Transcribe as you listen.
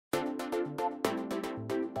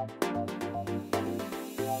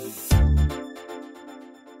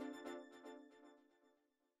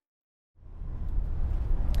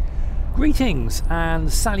Greetings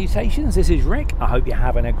and salutations, this is Rick. I hope you're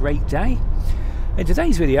having a great day. In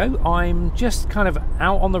today's video I'm just kind of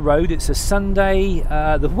out on the road. It's a Sunday.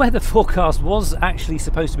 The weather forecast was actually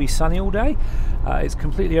supposed to be sunny all day. It's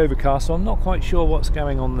completely overcast, so I'm not quite sure what's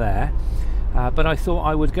going on there. But I thought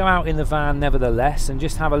I would go out in the van nevertheless and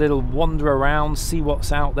just have a little wander around, see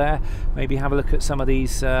what's out there, maybe have a look at some of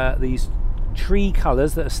these tree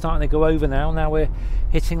colours that are starting to go over now. Now we're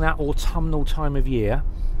hitting that autumnal time of year.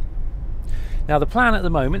 Now the plan at the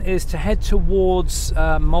moment is to head towards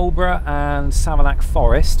Marlborough and Savernake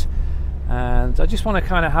Forest, and I just want to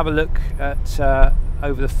kind of have a look at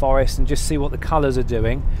over the forest and just see what the colours are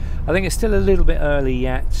doing. I think it's still a little bit early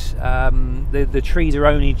yet. The trees are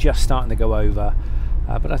only just starting to go over,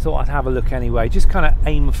 but I thought I'd have a look anyway, just kind of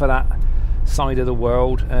aim for that side of the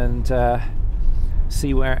world and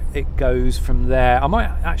see where it goes from there. I might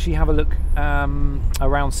actually have a look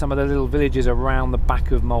around some of the little villages around the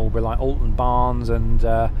back of Marlborough, like Alton Barnes, and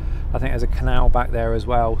I think there's a canal back there as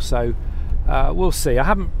well. So we'll see. I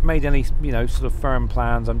haven't made any, sort of firm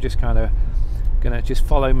plans. I'm just kind of gonna just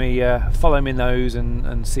follow me nose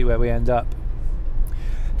and see where we end up.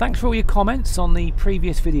 Thanks for all your comments on the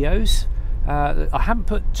previous videos. I haven't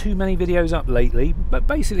put too many videos up lately, but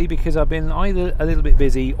basically because I've been either a little bit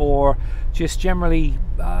busy or just generally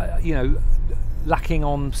lacking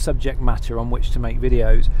on subject matter on which to make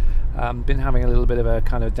videos. Been having a little bit of a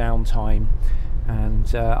kind of downtime,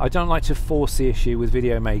 and I don't like to force the issue with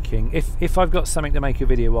video making. If I've got something to make a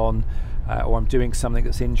video on, or I'm doing something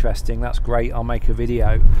that's interesting, that's great, I'll make a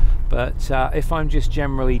video. But if I'm just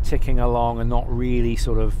generally ticking along and not really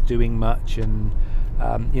sort of doing much, and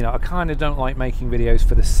I kind of don't like making videos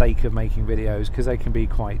for the sake of making videos, because they can be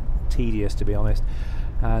quite tedious, to be honest,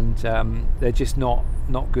 and they're just not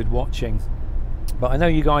good watching. But I know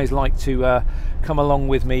you guys like to come along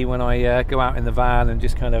with me when I go out in the van and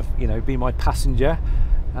just kind of be my passenger.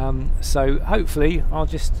 So hopefully I'll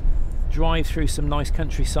just drive through some nice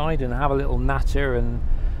countryside and have a little natter, and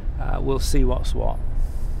we'll see what's what.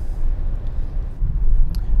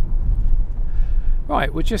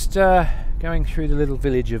 Right, we're just going through the little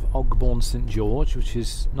village of Ogbourne St George, which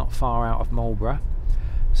is not far out of Marlborough.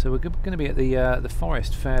 So we're going to be at the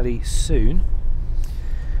forest fairly soon.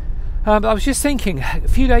 But I was just thinking, a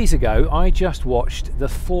few days ago I just watched the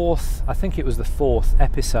fourth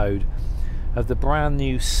episode of the brand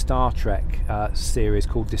new Star Trek series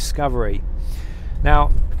called Discovery.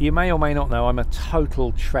 Now, you may or may not know I'm a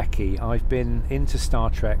total Trekkie. I've been into Star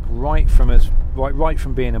Trek right from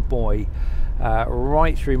being a boy.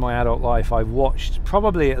 Right through my adult life. I've watched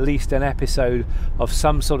probably at least an episode of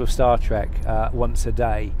some sort of Star Trek once a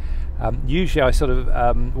day. Usually I sort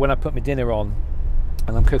of, when I put my dinner on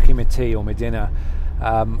and I'm cooking my tea or my dinner,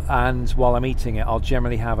 and while I'm eating it, I'll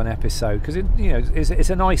generally have an episode, because it's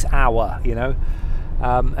a nice hour,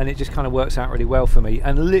 and it just kind of works out really well for me.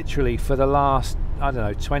 And literally for the last, I don't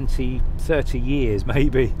know, 20-30 years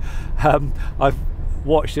maybe, I've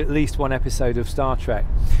watched at least one episode of Star Trek.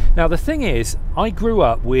 Now the thing is, I grew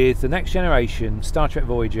up with The Next Generation, Star Trek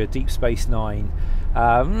Voyager, Deep Space Nine,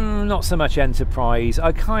 not so much Enterprise.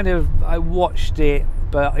 I watched it,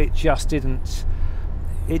 but it just didn't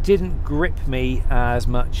grip me as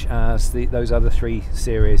much as those other three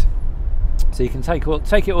series. So you can take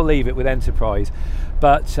it or leave it with Enterprise,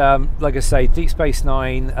 but like I say, Deep Space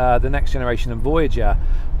Nine, The Next Generation and Voyager,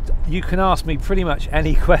 you can ask me pretty much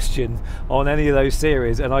any question on any of those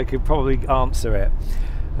series and I could probably answer it.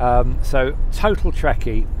 So total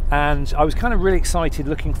Trekkie, and I was kind of really excited,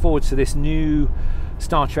 looking forward to this new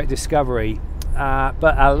Star Trek Discovery,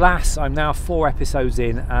 but alas, I'm now 4 episodes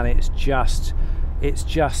in and it's just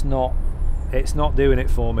not doing it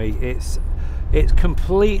for me.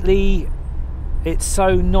 It's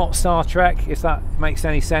so not Star Trek, if that makes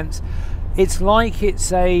any sense. It's like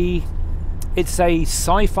it's a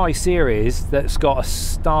sci-fi series that's got a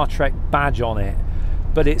Star Trek badge on it,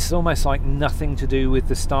 but it's almost like nothing to do with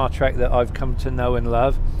the Star Trek that I've come to know and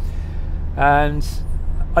love. And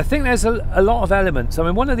I think there's a lot of elements. I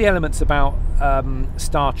mean, one of the elements about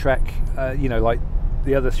Star Trek, like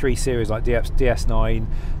the other 3 series like DS9,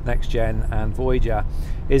 Next Gen and Voyager,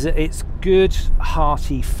 is that it's good,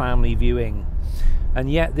 hearty family viewing.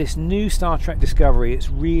 And yet this new Star Trek Discovery, it's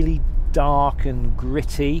really dark and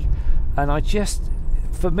gritty, and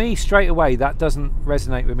for me straight away that doesn't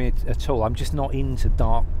resonate with me at all. I'm just not into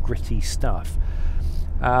dark gritty stuff.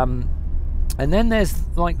 And then there's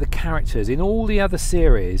like the characters. In all the other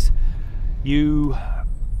series you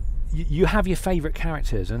have your favourite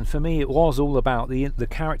characters, and for me it was all about the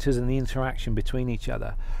characters and the interaction between each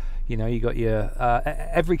other. You know, you got your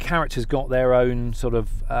every character's got their own sort of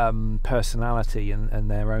personality and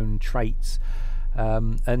their own traits,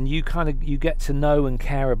 and you get to know and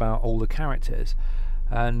care about all the characters.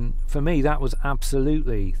 And for me, that was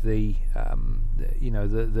absolutely the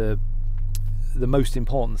most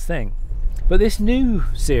important thing. But this new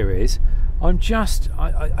series, I'm just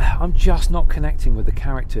not connecting with the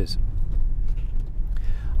characters.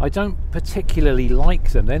 I don't particularly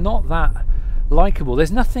like them. They're not that likable.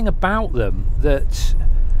 There's nothing about them that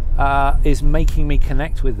is making me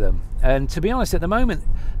connect with them. And to be honest, at the moment,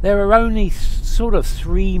 there are only sort of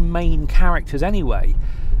 3 main characters anyway.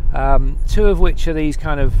 2 of which are these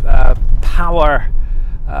kind of power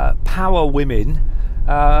women.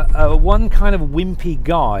 One kind of wimpy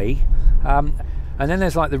guy. And then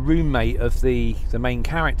there's like the roommate of the main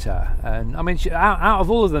character, and I mean, out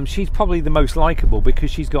of all of them, she's probably the most likable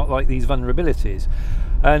because she's got like these vulnerabilities.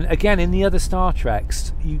 And again, in the other Star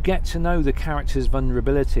Treks, you get to know the characters'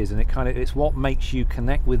 vulnerabilities, and it's what makes you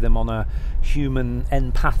connect with them on a human,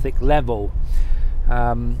 empathic level.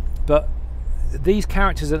 But these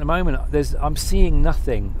characters at the moment, I'm seeing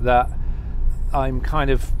nothing that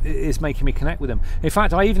is making me connect with them. In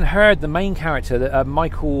fact, I even heard the main character, that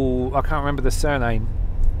Michael, I can't remember the surname.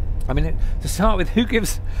 I mean, to start with, who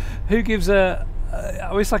gives a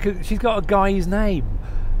it's like she's got a guy's name,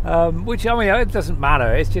 which, I mean, it doesn't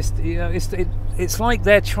matter. It's just, you know, it's like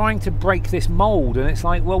they're trying to break this mold, and it's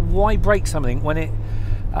like, well, why break something when it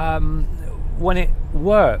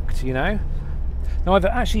worked, you know? Now, I've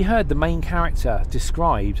actually heard the main character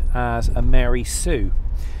described as a Mary Sue.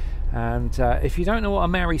 And if you don't know what a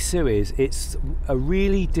Mary Sue is, it's a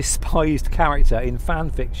really despised character in fan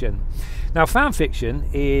fiction. Now, fan fiction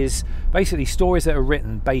is basically stories that are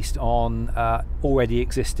written based on already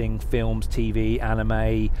existing films, TV,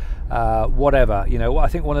 anime, whatever. You know, I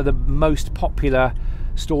think one of the most popular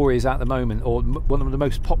stories at the moment, or one of the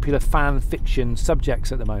most popular fan fiction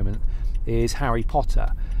subjects at the moment, is Harry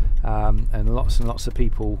Potter. And lots of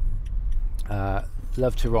people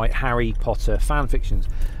love to write Harry Potter fan fictions.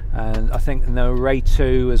 And I think No Ray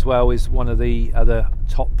 2 as well is one of the other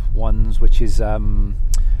top ones, which is an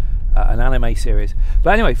anime series.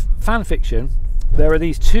 But anyway, fan fiction, there are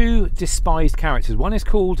these 2 despised characters. One is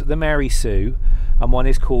called the Mary Sue, and one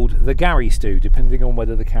is called the Gary Stu, depending on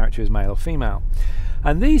whether the character is male or female.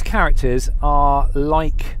 And these characters are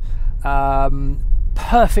like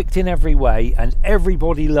perfect in every way, and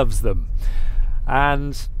everybody loves them.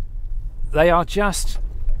 And they are just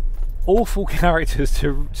awful characters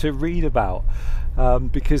to read about,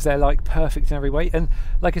 because they're like perfect in every way. And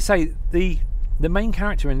like I say, the main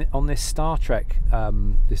character on this Star Trek,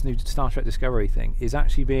 this new Star Trek Discovery thing, is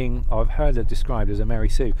actually being, I've heard her described as a Mary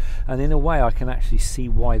Sue, and in a way I can actually see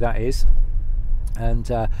why that is. And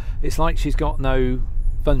it's like she's got no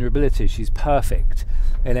vulnerabilities. She's perfect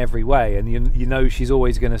in every way, and you know she's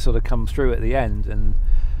always going to sort of come through at the end. And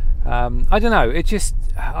I don't know, it just,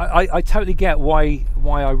 I totally get why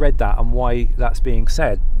I read that and why that's being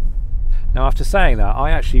said. Now, after saying that,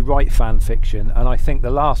 I actually write fan fiction, and I think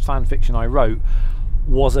the last fan fiction I wrote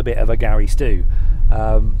was a bit of a Gary Stu,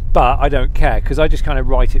 but I don't care, because I just kind of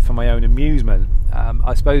write it for my own amusement.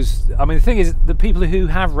 I suppose, I mean, the thing is, the people who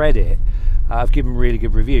have read it have given really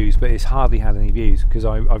good reviews, but it's hardly had any views, because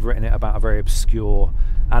I've written it about a very obscure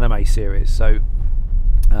anime series. So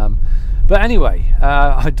but anyway,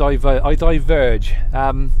 I diverge.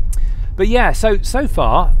 But yeah, so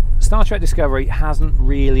far Star Trek Discovery hasn't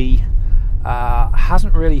really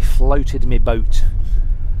floated me boat,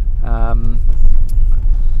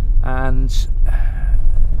 and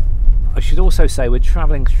I should also say we're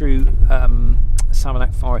travelling through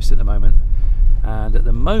Savanac Forest at the moment, and at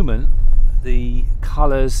the moment the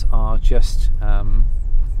colours are just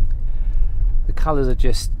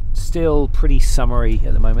still pretty summery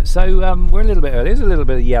at the moment. So we're a little bit early. There's a little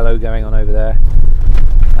bit of yellow going on over there.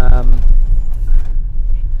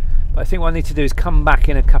 But I think what I need to do is come back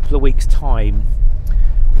in a couple of weeks' time,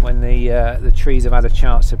 when the trees have had a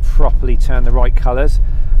chance to properly turn the right colours,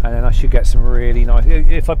 and then I should get some really nice.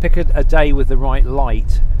 If I pick a day with the right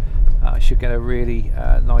light, I should get a really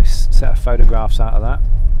nice set of photographs out of that.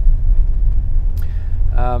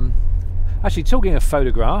 Actually, talking of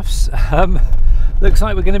photographs, looks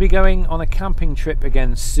like we're going to be going on a camping trip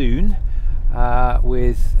again soon,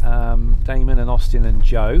 with Damon and Austin and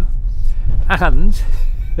Joe, and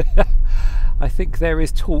I think there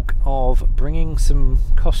is talk of bringing some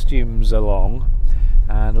costumes along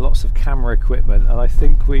and lots of camera equipment, and I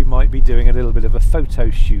think we might be doing a little bit of a photo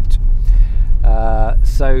shoot,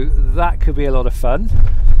 so that could be a lot of fun.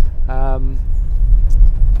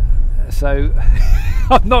 So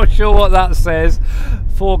I'm not sure what that says.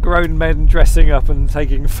 4 grown men dressing up and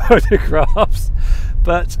taking photographs.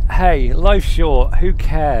 But hey, life's short, who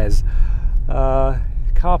cares?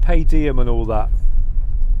 Carpe diem and all that.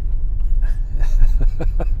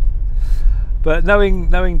 But knowing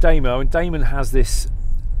Damon, I mean, Damon has this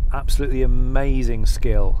absolutely amazing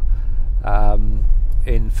skill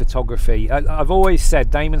in photography. I've always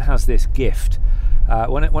said Damon has this gift.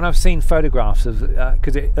 When I've seen photographs of,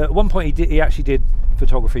 because at one point he actually did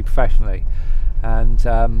photography professionally, and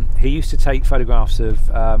he used to take photographs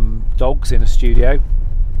of dogs in a studio,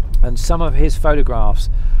 and some of his photographs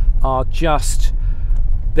are just,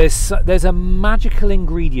 there's a magical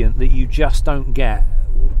ingredient that you just don't get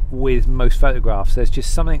with most photographs. There's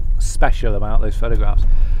just something special about those photographs,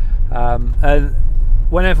 and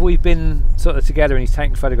whenever we've been sort of together and he's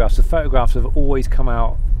taken photographs, the photographs have always come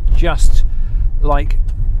out just like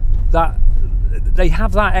that. They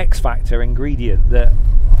have that X factor ingredient that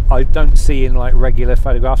I don't see in like regular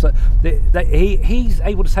photographs. He's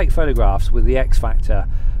able to take photographs with the X factor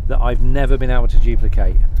that I've never been able to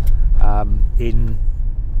duplicate in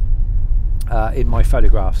my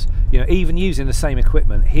photographs. You know, even using the same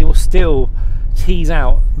equipment, he will still tease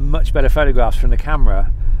out much better photographs from the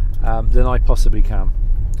camera than I possibly can.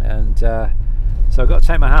 And so I've got to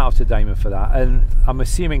take my hat off to Damon for that, and I'm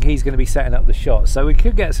assuming he's going to be setting up the shot, so we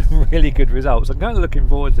could get some really good results. I'm kind of looking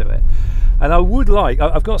forward to it. And I would like,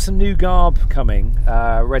 I've got some new garb coming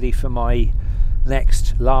ready for my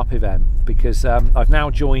next LARP event, because I've now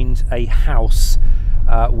joined a house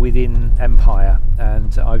within Empire,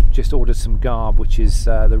 and I've just ordered some garb which is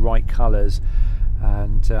the right colours,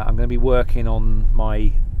 and I'm going to be working on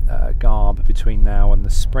my garb between now and the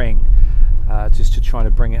spring, just to try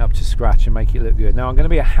to bring it up to scratch and make it look good. Now I'm going to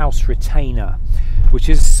be a house retainer, which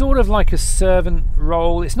is sort of like a servant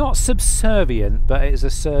role. It's not subservient, but it is a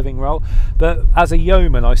serving role. But as a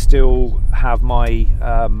yeoman, I still have my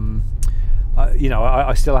you know,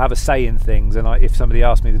 I still have a say in things, and if somebody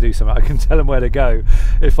asks me to do something, I can tell them where to go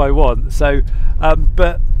if I want. So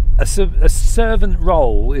but a servant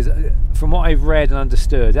role is, from what I've read and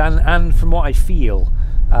understood, and from what I feel,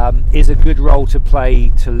 is a good role to play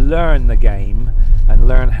to learn the game and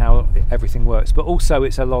learn how everything works. But also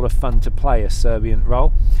it's a lot of fun to play a servient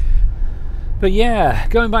role. But yeah,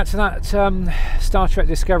 going back to that Star Trek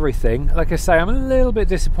Discovery thing, like I say, I'm a little bit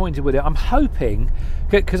disappointed with it. I'm hoping,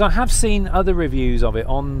 because I have seen other reviews of it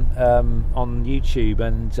on YouTube,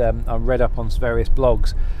 and I've read up on various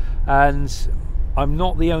blogs, and I'm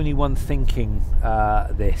not the only one thinking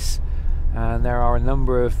this, and there are a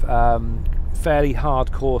number of fairly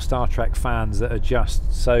hardcore Star Trek fans that are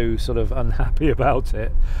just so sort of unhappy about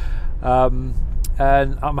it.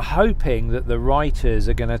 And I'm hoping that the writers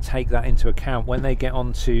are going to take that into account when they get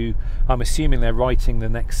on to, I'm assuming they're writing the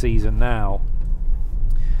next season now,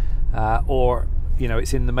 or you know,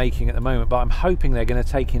 it's in the making at the moment, but I'm hoping they're going to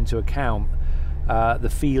take into account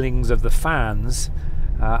the feelings of the fans,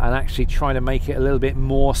 and actually try to make it a little bit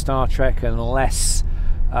more Star Trek and less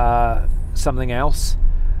something else,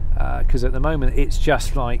 because at the moment it's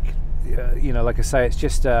just like, you know, like I say, it's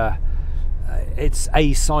just it's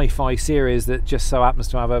a sci-fi series that just so happens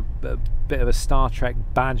to have a bit of a Star Trek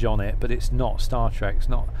badge on it, but it's not Star Trek. It's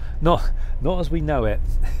not as we know it.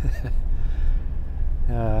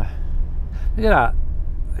 Look at that.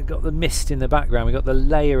 I've got the mist in the background. We've got the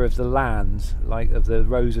layer of the land, like of the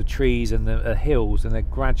rows of trees and the hills, and they're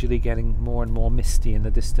gradually getting more and more misty in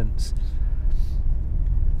the distance.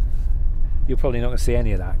 You're probably not going to see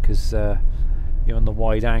any of that because you're on the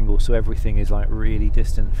wide angle, so everything is like really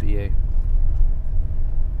distant for you.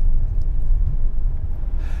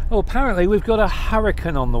 Oh, apparently we've got a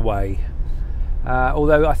hurricane on the way,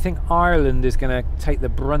 although I think Ireland is going to take the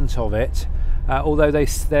brunt of it, although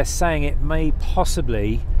they're saying it may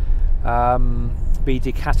possibly be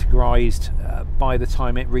decategorised by the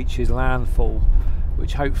time it reaches landfall,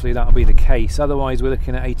 which hopefully that'll be the case. Otherwise we're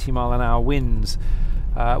looking at 80-mile-an-hour winds,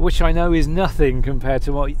 which I know is nothing compared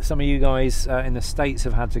to what some of you guys in the States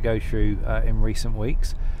have had to go through in recent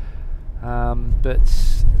weeks. But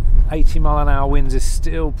 80-mile-an-hour winds is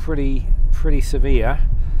still pretty severe,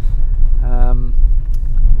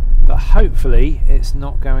 but hopefully it's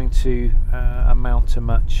not going to amount to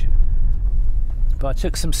much. But I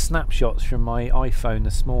took some snapshots from my iPhone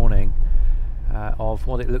this morning of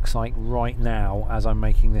what it looks like right now as I'm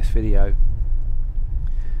making this video,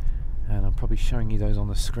 and I'm probably showing you those on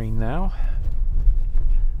the screen now.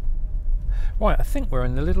 Right, I think we're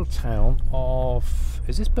in the little town of,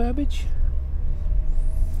 is this Burbage?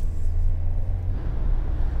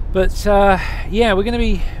 But yeah, we're going to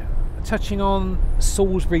be touching on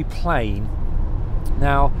Salisbury Plain.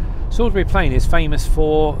 Now, Salisbury Plain is famous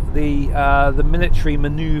for the military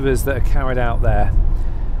manoeuvres that are carried out there,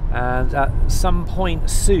 and at some point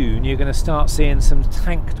soon you're going to start seeing some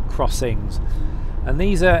tanked crossings, and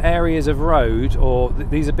these are areas of road, or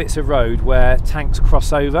these are bits of road where tanks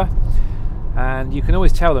cross over, and you can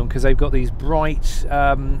always tell them because they've got these bright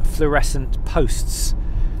fluorescent posts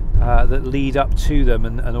that lead up to them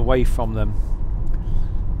and away from them.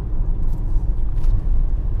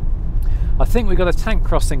 I think we've got a tank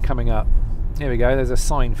crossing coming up. Here we go, there's a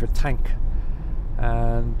sign for tank.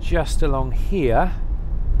 And just along here,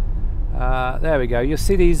 there we go, you'll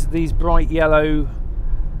see these bright yellow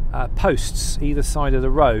posts either side of the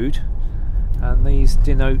road, and these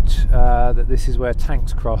denote that this is where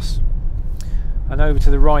tanks cross. And over to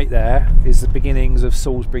the right there is the beginnings of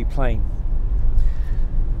Salisbury Plain.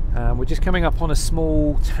 We're just coming up on a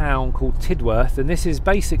small town called Tidworth, and this is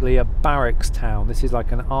basically a barracks town. This is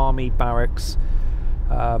like an army barracks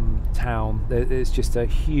town. There's just a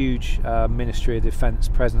huge Ministry of Defence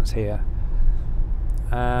presence here,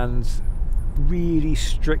 and really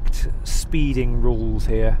strict speeding rules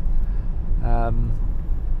here. I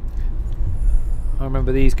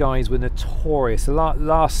remember these guys were notorious.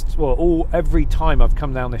 Every time I've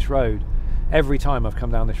come down this road,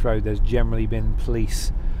 there's generally been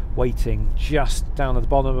police waiting just down at the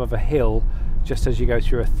bottom of a hill, just as you go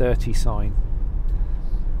through a 30 sign.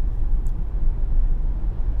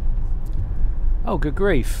 Oh, good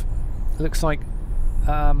grief. Looks like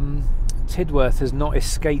Tidworth has not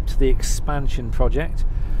escaped the expansion project.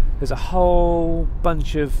 There's a whole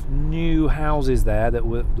bunch of new houses there that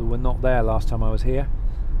were not there last time I was here.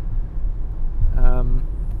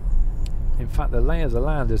 In fact, the lay of the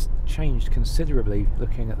land has changed considerably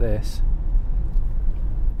looking at this.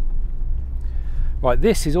 Right,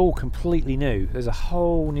 this is all completely new. There's a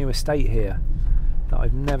whole new estate here that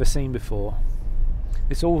I've never seen before.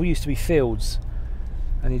 This all used to be fields,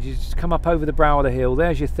 and you just come up over the brow of the hill,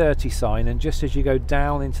 there's your 30 sign, and just as you go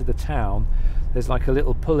down into the town, there's like a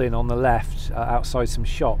little pull-in on the left outside some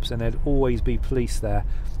shops, and there'd always be police there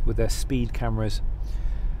with their speed cameras.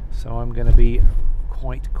 So I'm going to be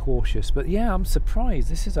quite cautious. But yeah, I'm surprised.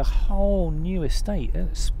 This is a whole new estate.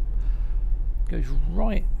 It goes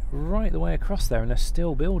right the way across there, and they're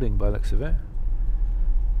still building by the looks of it.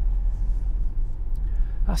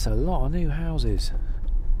 That's a lot of new houses.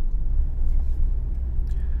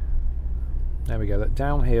 There we go, look,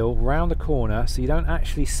 downhill, round the corner, so you don't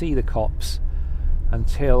actually see the cops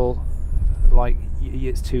until like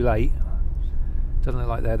it's too late. Doesn't look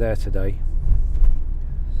like they're there today,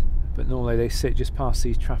 but normally they sit just past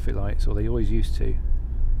these traffic lights, or they always used to.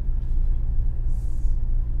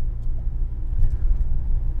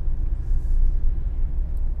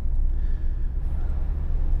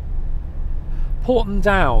 Porton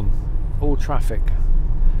Down, all traffic.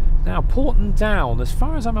 Now Porton Down, as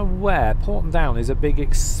far as I'm aware, Porton Down is a big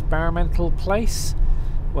experimental place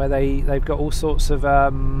where they've got all sorts of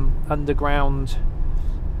underground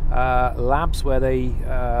labs where they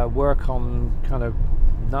work on kind of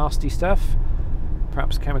nasty stuff,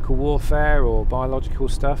 perhaps chemical warfare or biological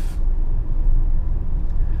stuff.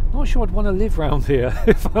 Not sure I'd want to live round here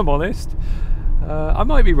if I'm honest. I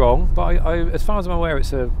might be wrong, but as far as I'm aware,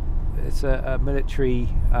 it's a military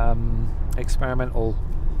experimental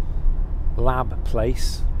lab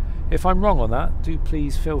place. If I'm wrong on that, do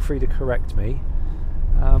please feel free to correct me,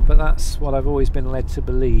 but that's what I've always been led to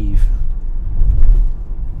believe.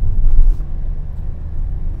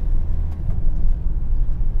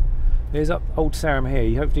 Here's up Old Sarum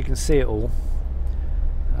Hill. Hopefully you can see it all.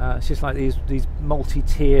 It's just like these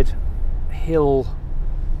multi-tiered hill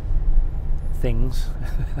things.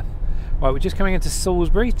 Right, we're just coming into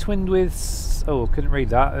Salisbury, twinned with... oh, couldn't read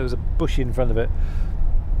that. There was a bush in front of it.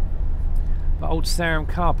 The Old Sarum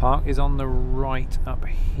car park is on the right up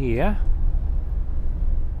here.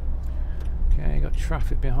 Okay, got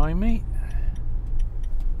traffic behind me.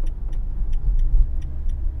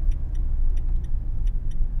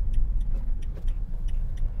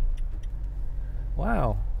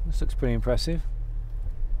 Wow, this looks pretty impressive.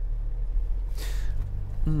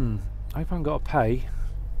 I hope I haven't got to pay.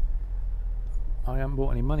 I haven't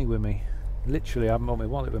brought any money with me. Literally, I haven't brought my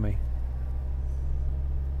wallet with me.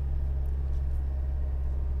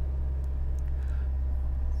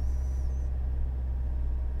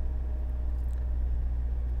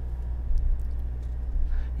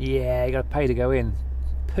 Yeah, you got to pay to go in.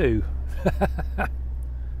 Poo.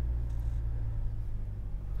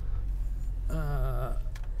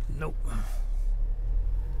 Nope.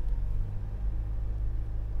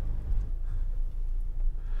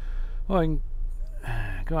 Well, I can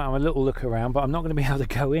go out and have a little look around, but I'm not going to be able to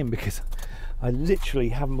go in because I literally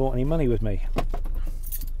haven't brought any money with me.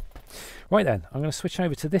 Right then, I'm going to switch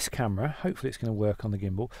over to this camera. Hopefully it's going to work on the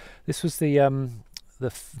gimbal. This was the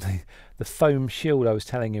foam shield I was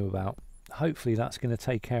telling you about. Hopefully that's going to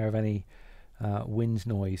take care of any wind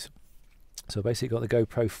noise. So basically got the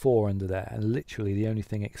GoPro 4 under there, and literally the only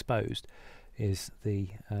thing exposed is the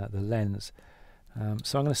lens.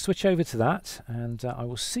 So I'm going to switch over to that, and I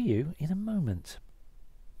will see you in a moment.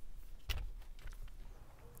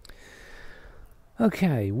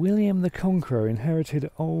 Okay, William the Conqueror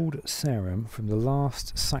inherited Old Sarum from the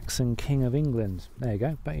last Saxon king of England. There you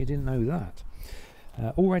go, bet you didn't know that.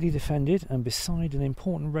 Already defended and beside an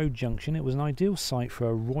important road junction, it was an ideal site for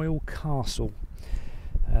a royal castle.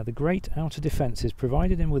 The great outer defences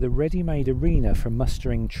provided him with a ready-made arena for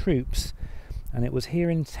mustering troops, and it was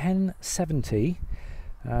here in 1070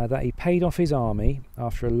 that he paid off his army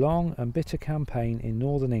after a long and bitter campaign in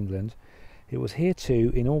northern England. It was here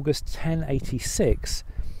too, in August 1086,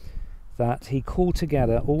 that he called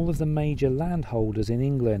together all of the major landholders in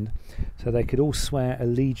England so they could all swear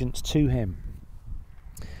allegiance to him.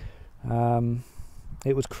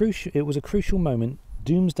 It was a crucial moment.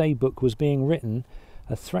 Doomsday Book was being written.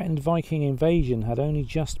 A threatened Viking invasion had only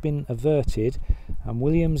just been averted, and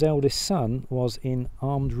William's eldest son was in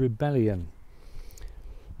armed rebellion.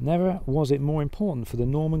 Never was it more important for the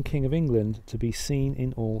Norman King of England to be seen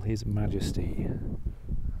in all his majesty.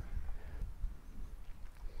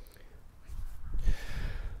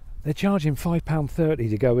 They're charging £5.30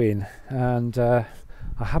 to go in, and I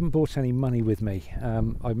haven't brought any money with me.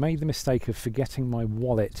 I made the mistake of forgetting my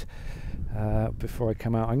wallet before I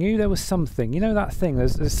come out. I knew there was something, you know that thing,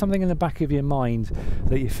 there's something in the back of your mind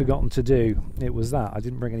that you've forgotten to do. It was that. I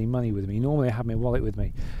didn't bring any money with me. Normally I have my wallet with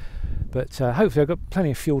me. But hopefully I've got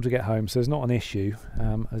plenty of fuel to get home, so it's not an issue,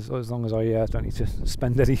 as long as I don't need to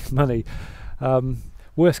spend any money.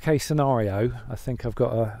 Worst case scenario, I think I've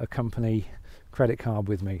got a company credit card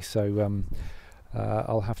with me, so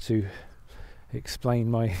I'll have to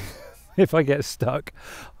explain my... if I get stuck,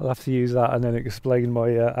 I'll have to use that and then explain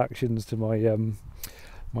my actions to my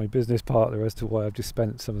my business partner as to why I've just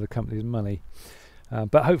spent some of the company's money.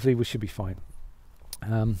 But hopefully we should be fine.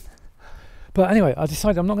 But anyway, I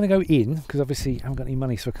decided I'm not going to go in, because obviously I haven't got any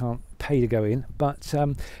money, so I can't pay to go in. But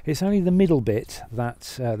it's only the middle bit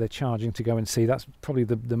that they're charging to go and see. That's probably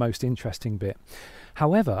the most interesting bit.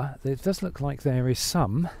 However, it does look like there is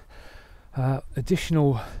some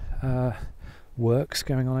additional works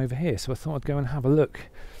going on over here. So I thought I'd go and have a look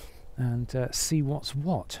and see what's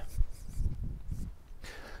what.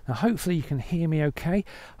 Now hopefully you can hear me okay.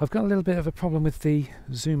 I've got a little bit of a problem with the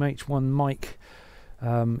Zoom H1 mic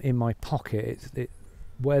in my pocket,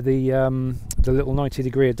 where the little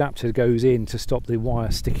 90-degree adapter goes in to stop the wire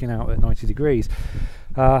sticking out at 90 degrees.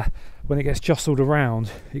 When it gets jostled around,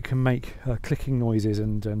 it can make clicking noises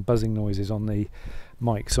and buzzing noises on the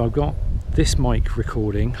mic. So I've got this mic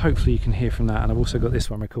recording, hopefully you can hear from that, and I've also got this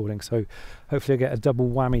one recording, so hopefully I get a double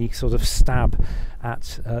whammy sort of stab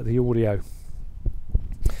at the audio.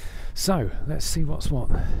 So let's see what's what.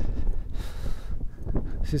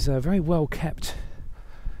 This is a very well kept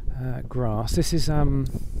grass. This is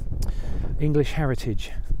English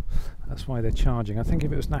heritage. That's why they're charging. I think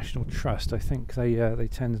if it was National Trust, I think they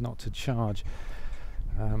tend not to charge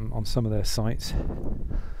on some of their sites.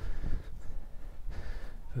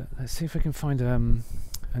 But let's see if I can find an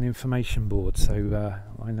information board so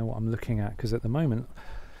I know what I'm looking at, because at the moment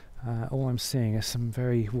all I'm seeing is some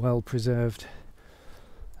very well preserved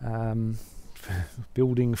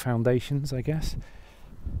building foundations, I guess.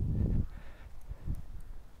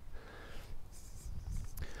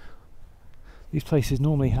 These places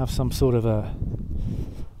normally have some sort of a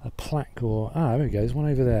plaque, or... there we go, there's one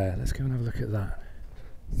over there. Let's go and have a look at that.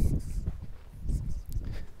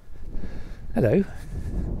 Hello.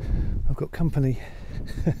 I've got company.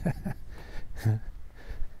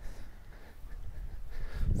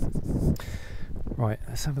 Right,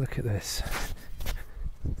 let's have a look at this.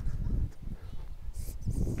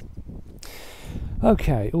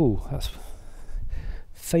 Okay, oh, that's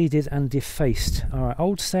faded and defaced. Alright,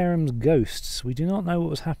 Old Sarum's ghosts. We do not know what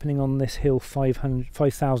was happening on this hill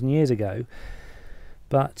 5,000 years ago,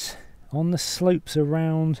 but on the slopes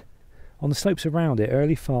around it,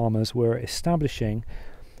 early farmers were establishing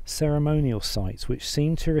ceremonial sites which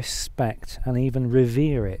seemed to respect and even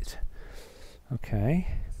revere it. Okay.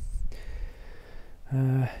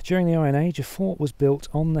 During the Iron Age, a fort was built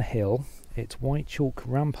on the hill. Its white chalk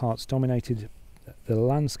ramparts dominated the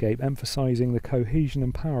landscape, emphasizing the cohesion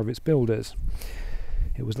and power of its builders.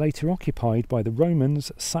 It was later occupied by the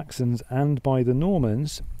Romans, Saxons, and by the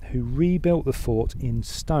Normans, who rebuilt the fort in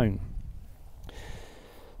stone.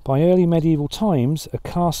 By early medieval times, a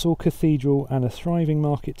castle, cathedral and a thriving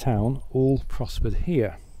market town all prospered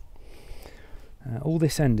here. All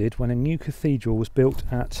this ended when a new cathedral was built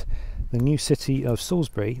at the new city of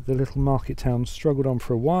Salisbury. The little market town struggled on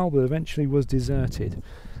for a while, but eventually was deserted.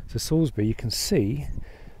 So Salisbury, you can see,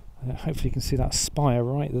 hopefully you can see that spire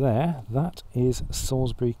right there. That is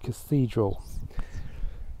Salisbury Cathedral.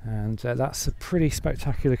 And that's a pretty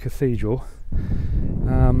spectacular cathedral.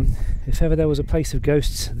 If ever there was a place of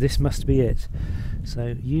ghosts, this must be it.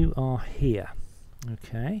 So you are here.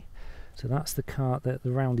 Okay. So that's the cart, the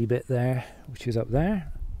roundy bit there, which is up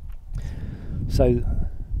there. So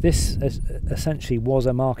this essentially was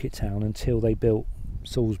a market town until they built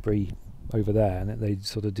Salisbury over there, and they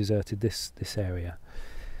sort of deserted this area.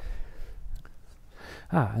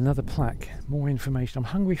 Ah, another plaque, more information. I'm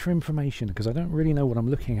hungry for information because I don't really know what I'm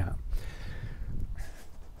looking at.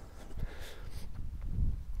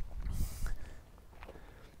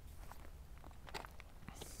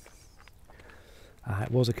 Ah,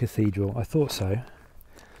 it was a cathedral. I thought so.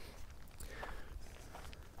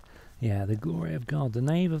 Yeah, the glory of God. The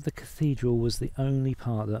nave of the cathedral was the only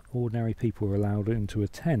part that ordinary people were allowed in to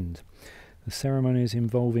attend. The ceremonies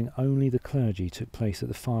involving only the clergy took place at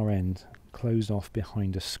the far end, closed off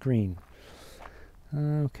behind a screen.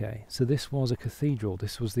 Okay, so this was a cathedral.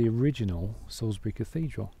 This was the original Salisbury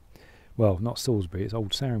Cathedral. Well, not Salisbury, it's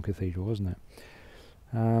Old Sarum Cathedral, wasn't it?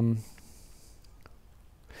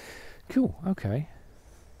 Cool, okay.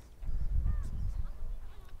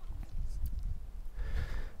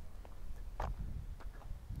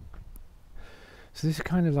 So this is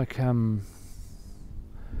kind of like,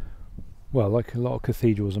 well, like a lot of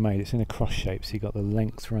cathedrals are made, it's in a cross shape, so you've got the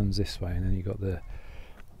length runs this way, and then you've got the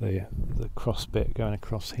cross bit going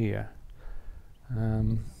across here.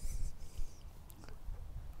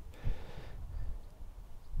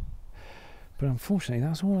 But unfortunately,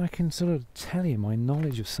 that's all I can sort of tell you. My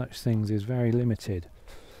knowledge of such things is very limited.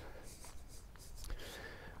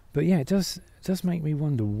 But yeah, it does make me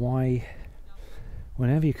wonder why,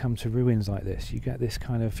 whenever you come to ruins like this, you get this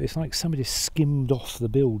kind of, it's like somebody skimmed off the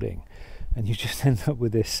building, and you just end up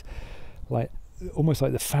with this, like, almost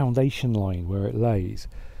like the foundation line where it lays.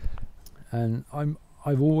 And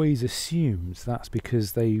I've always assumed that's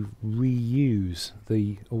because they reuse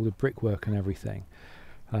all the brickwork and everything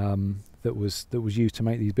that was used to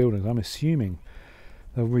make these buildings. I'm assuming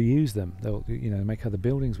they'll reuse them. They'll, you know, make other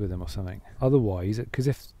buildings with them or something. Otherwise, because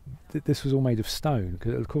if this was all made of stone,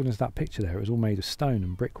 because according to that picture there, it was all made of stone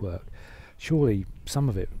and brickwork, surely some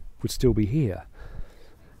of it would still be here.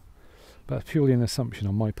 But it's purely an assumption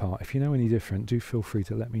on my part. If you know any different, do feel free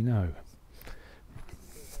to let me know.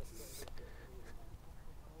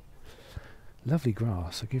 Lovely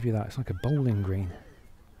grass, I'll give you that. It's like a bowling green.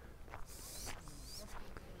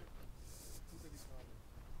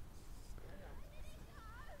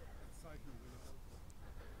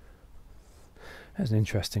 That's an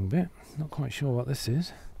interesting bit. Not quite sure what this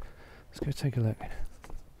is. Let's go take a look.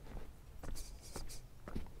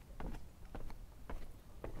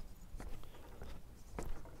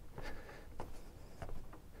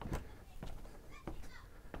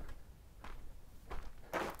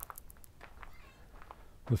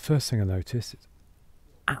 The first thing I noticed, it's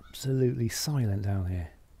absolutely silent down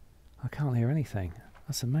here. I can't hear anything.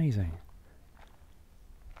 That's amazing.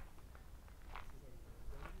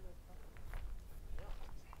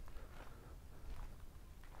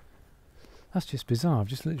 That's just bizarre. I've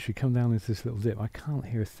just literally come down into this little dip. I can't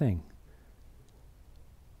hear a thing.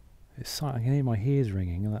 It's silent. I can hear my ears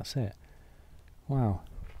ringing, and that's it. Wow.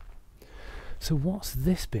 So what's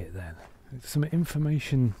this bit then? Some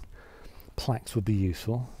information plaques would be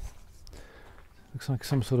useful. Looks like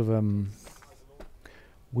some sort of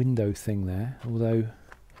window thing there, although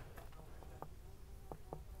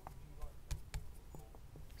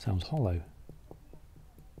sounds hollow.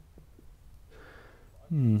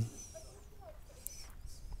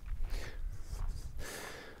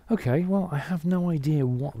 Okay, well, I have no idea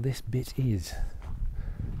what this bit is.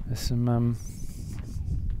 There's some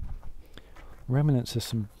remnants of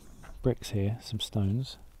some bricks here, some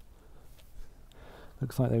stones.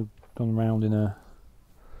 Looks like they've gone round in a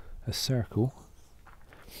circle.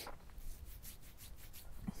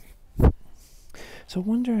 So I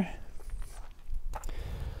wonder,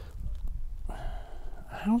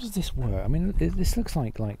 how does this work? I mean, this looks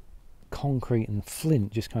like concrete and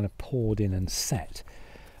flint just kind of poured in and set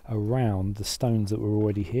around the stones that were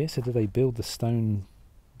already here. So did they build the stone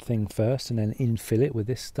thing first and then infill it with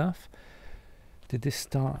this stuff? Did this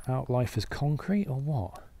start out life as concrete or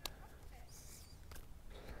what?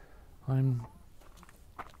 I'm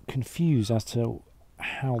confused as to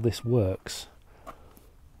how this works.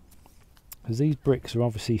 because these bricks are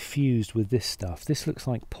obviously fused with this stuff. This looks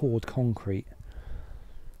like poured concrete.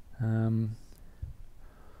 But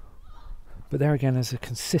there again, there's a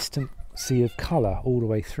consistency of colour all the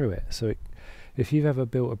way through it. So if you've ever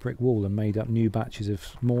built a brick wall and made up new batches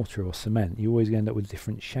of mortar or cement, you always end up with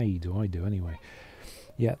different shades, or I do anyway.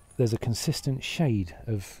 Yeah, there's a consistent shade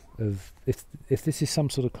of if this is some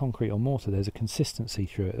sort of concrete or mortar, there's a consistency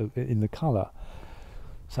through it in the colour.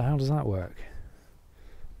 So how does that work?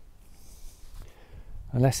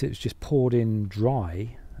 Unless it's just poured in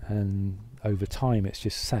dry and over time it's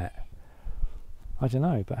just set. I don't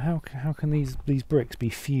know, but how can these bricks be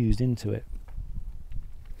fused into it?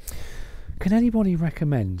 Can anybody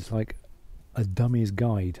recommend like a dummy's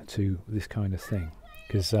guide to this kind of thing?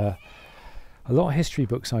 Because a lot of history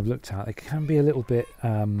books I've looked at, it can be a little bit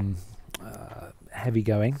heavy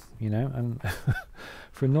going, you know, and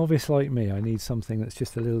for a novice like me, I need something that's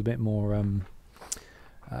just a little bit more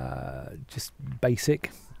just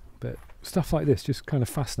basic. But stuff like this just kind of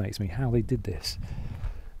fascinates me, how they did this.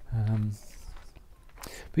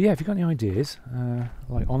 But yeah, if you've got any ideas,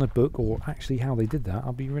 like on a book or actually how they did that,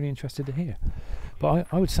 I'll be really interested to hear. But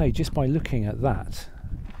I would say just by looking at that,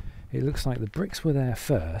 it looks like the bricks were there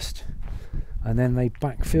first, and then they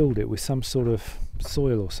backfilled it with some sort of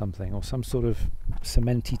soil or something, or some sort of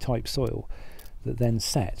cementy type soil that then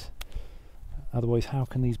set. Otherwise, how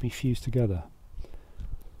can these be fused together?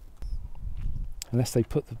 Unless they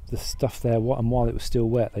put the stuff there and while it was still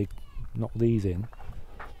wet, they knocked these in.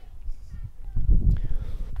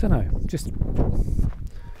 Don't know, just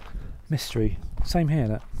mystery. Same here,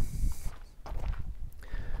 look.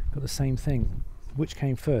 Got the same thing. Which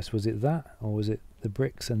came first? Was it that, or was it the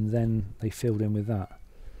bricks and then they filled in with that?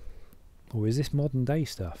 Or is this modern day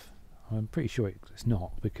stuff? I'm pretty sure it's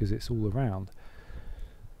not, because it's all around.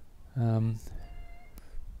 Don't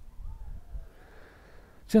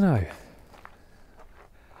know.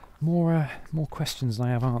 More questions than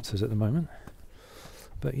I have answers at the moment.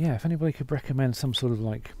 But yeah, if anybody could recommend some sort of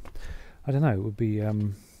like, I don't know, it would be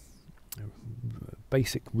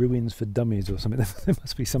basic ruins for dummies or something. There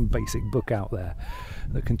must be some basic book out there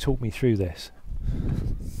that can talk me through this.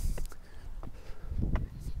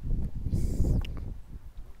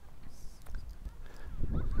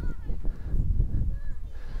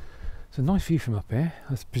 It's a nice view from up here.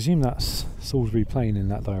 I presume that's Salisbury Plain in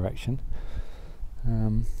that direction.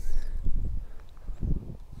 I'm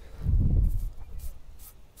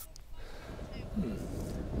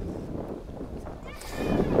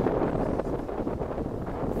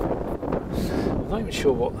not even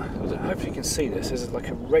sure what, hopefully you can see this, there's like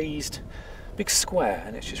a raised, big square,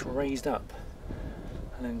 and it's just raised up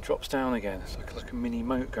and then drops down again. It's like a mini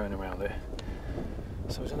moat going around it.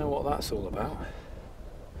 So I don't know what that's all about.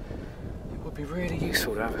 It would be really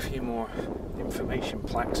useful to have a few more information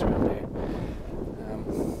plaques around here.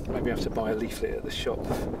 Maybe I have to buy a leaflet at the shop.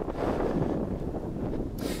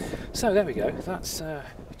 So there we go, that's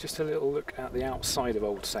just a little look at the outside of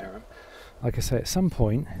Old Sarum. Like I say, at some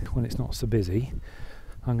point, when it's not so busy,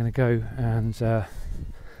 I'm going to go and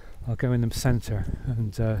I'll go in the centre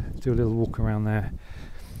and do a little walk around there.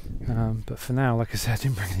 But for now, like I said, I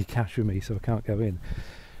didn't bring any cash with me, so I can't go in.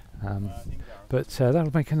 But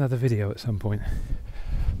that'll make another video at some point.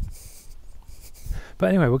 But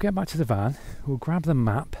anyway, we'll get back to the van, we'll grab the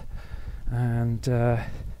map, and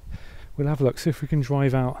we'll have a look, see if we can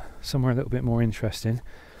drive out somewhere a little bit more interesting.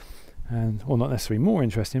 And, well, not necessarily more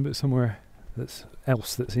interesting, but somewhere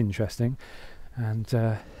else that's interesting, and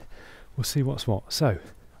we'll see what's what. So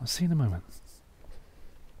I'll see you in a moment.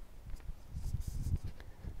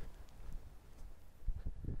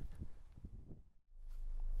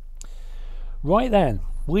 Right then,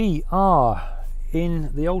 we are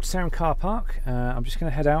in the Old Sarum car park. I'm just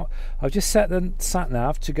going to head out. I've just set the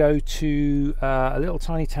sat-nav to go to a little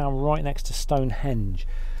tiny town right next to Stonehenge.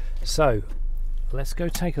 So let's go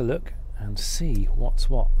take a look and see what's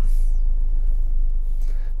what.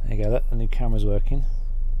 There you go, look, the new camera's working.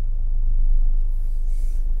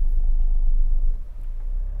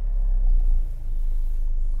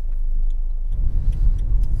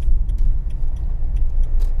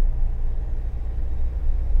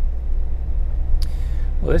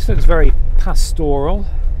 Well, this looks very pastoral.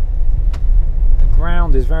 The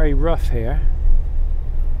ground is very rough here.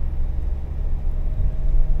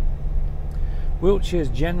 Wiltshire is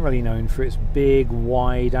generally known for its big,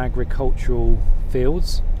 wide agricultural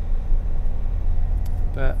fields,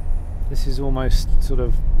 but this is almost sort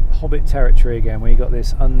of Hobbit territory again, where you've got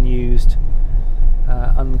this unused,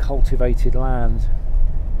 uncultivated land.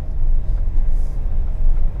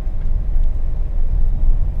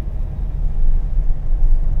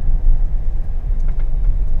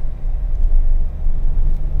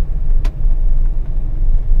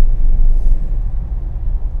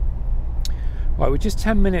 we're just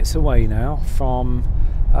 10 minutes away now from.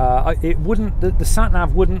 It wouldn't. The sat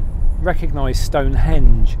nav wouldn't recognise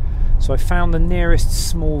Stonehenge, so I found the nearest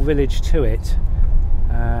small village to it,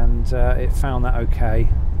 and it found that okay.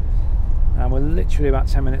 And we're literally about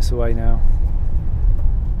 10 minutes away now.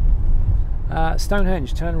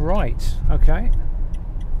 Stonehenge, turn right. Okay.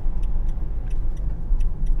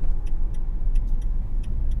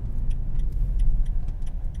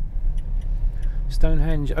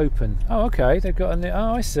 Stonehenge open. Oh, okay. They've got a.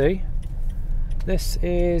 Oh, I see. This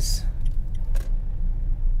is.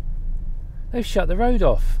 They've shut the road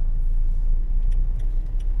off.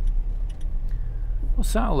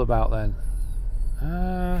 What's that all about then?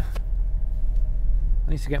 I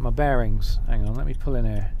need to get my bearings. Hang on, let me pull in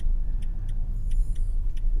here.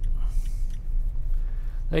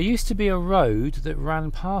 There used to be a road that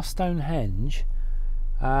ran past Stonehenge,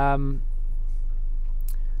 of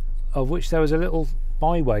which there was a little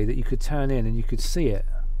byway that you could turn in and you could see it.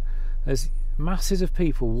 There's masses of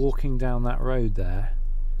people walking down that road there.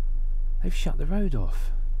 They've shut the road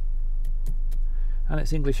off. And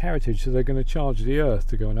it's English heritage, so they're going to charge the earth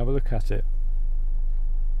to go and have a look at it.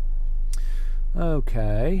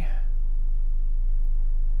 Okay.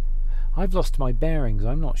 I've lost my bearings.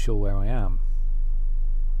 I'm not sure where I am.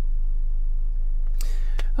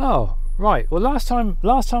 Oh, right. Well, last time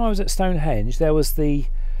I was at Stonehenge, there was the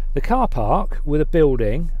car park with a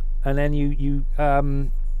building, and then you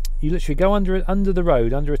literally go under the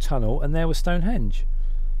road, under a tunnel, and there was Stonehenge.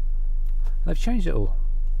 And they've changed it all.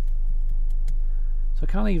 So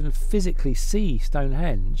I can't even physically see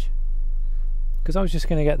Stonehenge, because I was just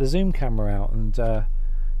going to get the zoom camera out and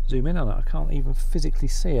zoom in on it. I can't even physically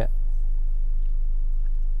see it.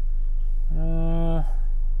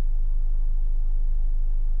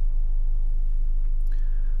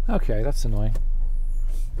 Okay, that's annoying.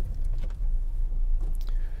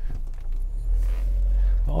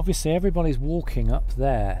 But obviously everybody's walking up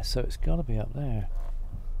there, so it's got to be up there.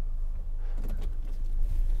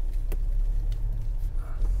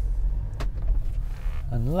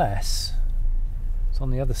 Unless it's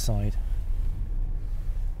on the other side.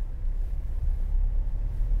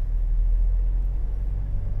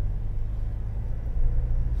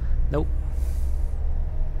 Nope.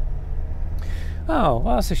 Oh,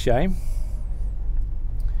 well, that's a shame.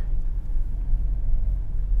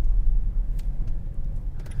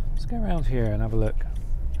 Let's go around here and have a look.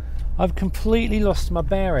 I've completely lost my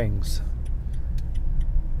bearings.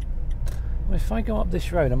 Well, if I go up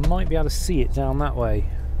this road, I might be able to see it down that way.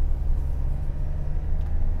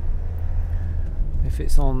 If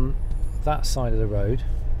it's on that side of the road.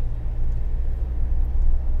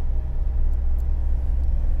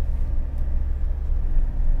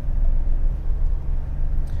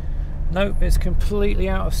 Nope, it's completely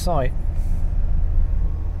out of sight.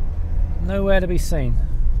 Nowhere to be seen.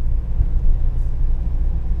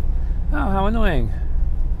 Oh, how annoying.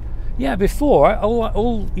 Yeah, before,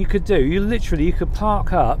 all you could do, you could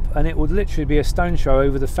park up and it would literally be a stone throw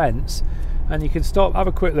over the fence, and you could stop, have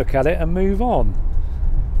a quick look at it and move on.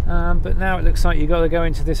 But now it looks like you've got to go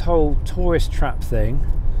into this whole tourist trap thing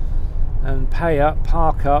and pay up,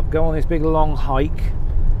 park up, go on this big long hike.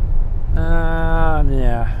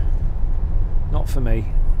 Yeah. Not for me.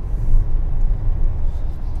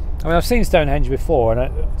 I mean, I've seen Stonehenge before,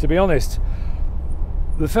 and to be honest,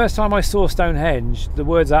 the first time I saw Stonehenge, the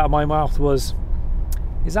words out of my mouth was,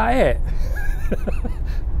 "Is that it?"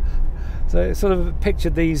 So it sort of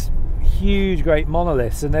pictured these huge, great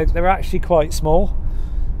monoliths, and they're actually quite small,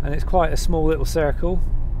 and it's quite a small little circle.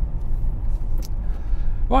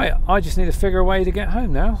 Right, I just need to figure a way to get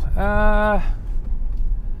home now.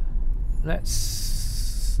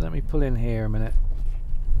 Let me pull in here a minute.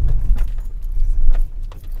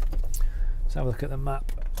 Let's have a look at the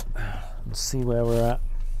map and see where we're at.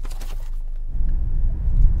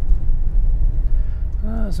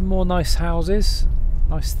 There's some more nice houses.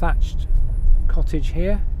 Nice thatched cottage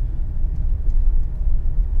here.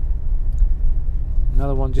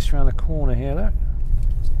 Another one just around the corner here, look.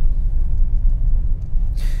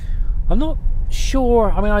 I'm not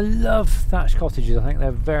sure. I mean, I love thatched cottages. I think they're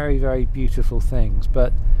very, very beautiful things,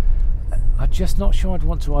 but I'm just not sure I'd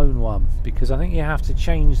want to own one, because I think you have to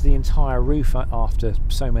change the entire roof after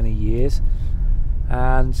so many years,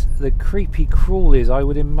 and the creepy crawlies I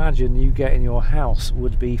would imagine you get in your house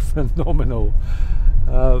would be phenomenal.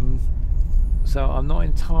 So I'm not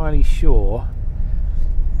entirely sure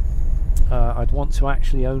I'd want to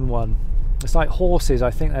actually own one. It's like horses. I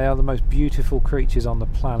think they are the most beautiful creatures on the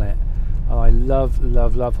planet. I love,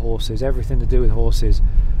 love, love horses, everything to do with horses,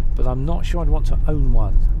 but I'm not sure I'd want to own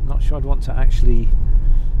one. I'm not sure I'd want to actually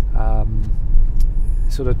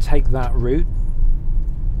sort of take that route.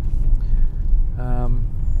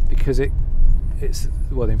 because it's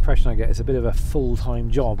well, the impression I get is a bit of a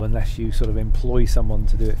full-time job unless you sort of employ someone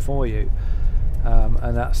to do it for you,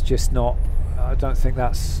 and that's just not, I don't think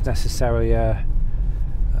that's necessarily a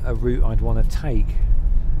route I'd want to take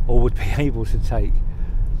or would be able to take.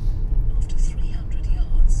 After 300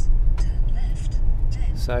 yards, turn left,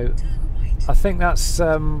 then So turn right. I think that's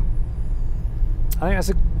a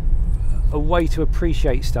way to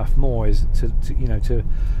appreciate stuff more, is to you know, to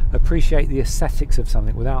appreciate the aesthetics of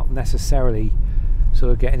something without necessarily sort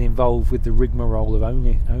of getting involved with the rigmarole of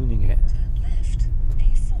owning it. Turn left,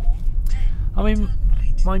 A4, then I mean, turn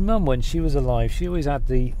right. my mum, when she was alive, she always had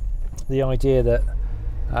the idea that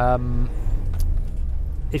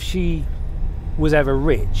if she was ever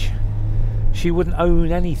rich, she wouldn't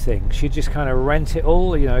own anything. She'd just kind of rent it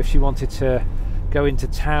all. You know, if she wanted to go into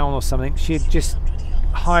town or something, she'd just 600 yards,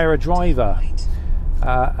 hire a driver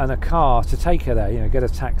and a car to take her there. You know, get a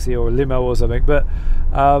taxi or a limo or something. But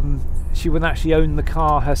she wouldn't actually own the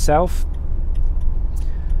car herself.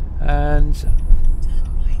 And turn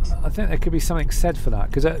right. I think there could be something said for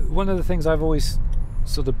that, because one of the things I've always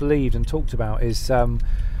sort of believed and talked about is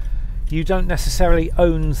you don't necessarily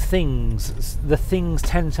own things. The things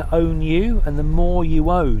tend to own you, and the more you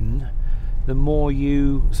own, the more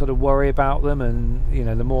you sort of worry about them, and you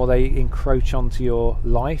know, the more they encroach onto your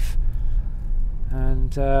life.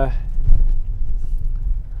 And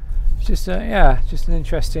just yeah, just an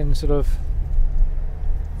interesting sort of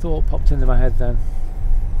thought popped into my head then.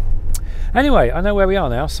 Anyway, I know where we are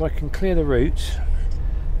now, so I can clear the route,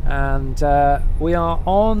 and we are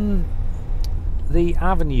on the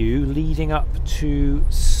avenue leading up to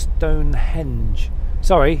Stonehenge.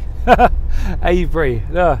 Sorry, Avebury.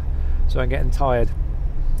 So I'm getting tired.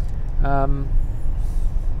 In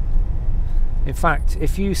fact,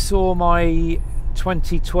 if you saw my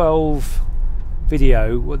 2012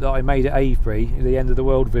 video that I made at Avebury, the End of the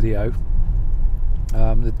World video,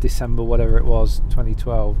 the December whatever it was,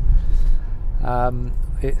 2012,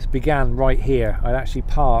 it began right here. I actually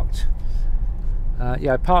parked.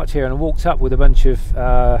 Yeah, I parked here and I walked up with a bunch of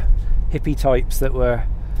hippie types that were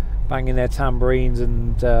banging their tambourines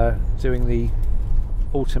and doing the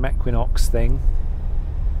autumn equinox thing.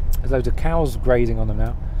 There's loads of cows grazing on them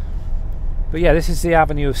now. But yeah, this is the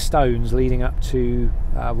avenue of stones leading up to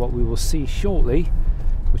what we will see shortly,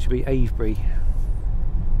 which will be Avebury,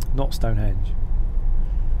 not Stonehenge.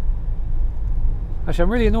 Actually,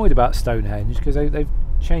 I'm really annoyed about Stonehenge because they've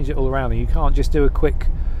changed it all around, and you can't just do a quick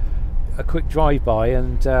drive-by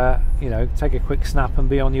and you know, take a quick snap and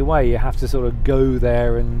be on your way. You have to sort of go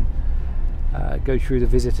there and go through the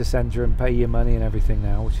visitor centre and pay your money and everything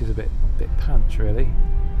now, which is a bit pants really.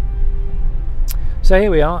 So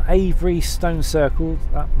here we are, Avebury Stone Circle.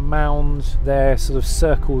 That mound there sort of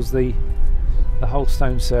circles the whole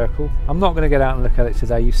stone circle. I'm not going to get out and look at it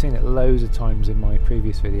today. You've seen it loads of times in my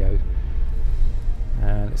previous videos,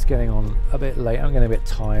 and it's getting on a bit late. I'm getting a bit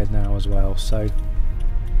tired now as well, so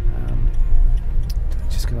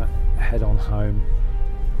just gonna head on home.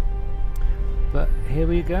 But here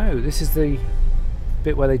we go. This is the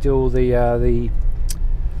bit where they do all the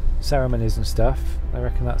ceremonies and stuff. I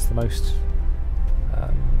reckon that's the most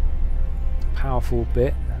powerful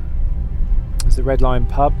bit. There's the Red Lion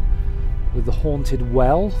pub with the haunted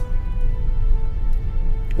well.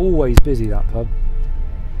 Always busy, that pub,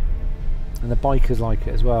 and the bikers like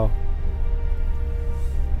it as well.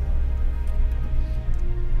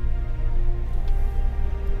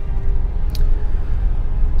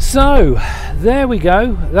 So there we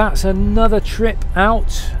go. That's another trip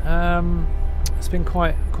out. It's been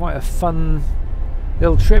quite a fun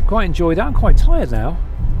little trip. Quite enjoyed it. I'm quite tired now.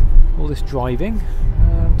 All this driving.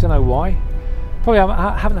 Don't know why. Probably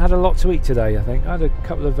haven't had a lot to eat today. I think I had a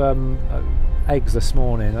couple of eggs this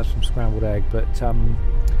morning. That's from scrambled egg, but I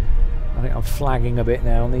think I'm flagging a bit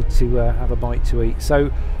now. I need to have a bite to eat.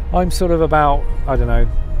 So I'm sort of about, I don't know,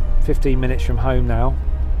 15 minutes from home now.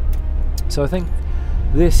 So I think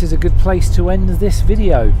this is a good place to end this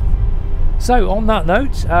video. So on that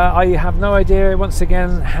note, I have no idea once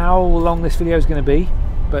again how long this video is going to be,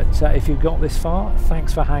 but if you've got this far,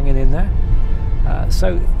 thanks for hanging in there.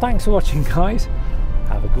 So thanks for watching, guys.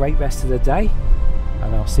 Have a great rest of the day,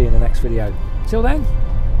 and I'll see you in the next video. Till then,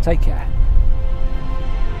 take care.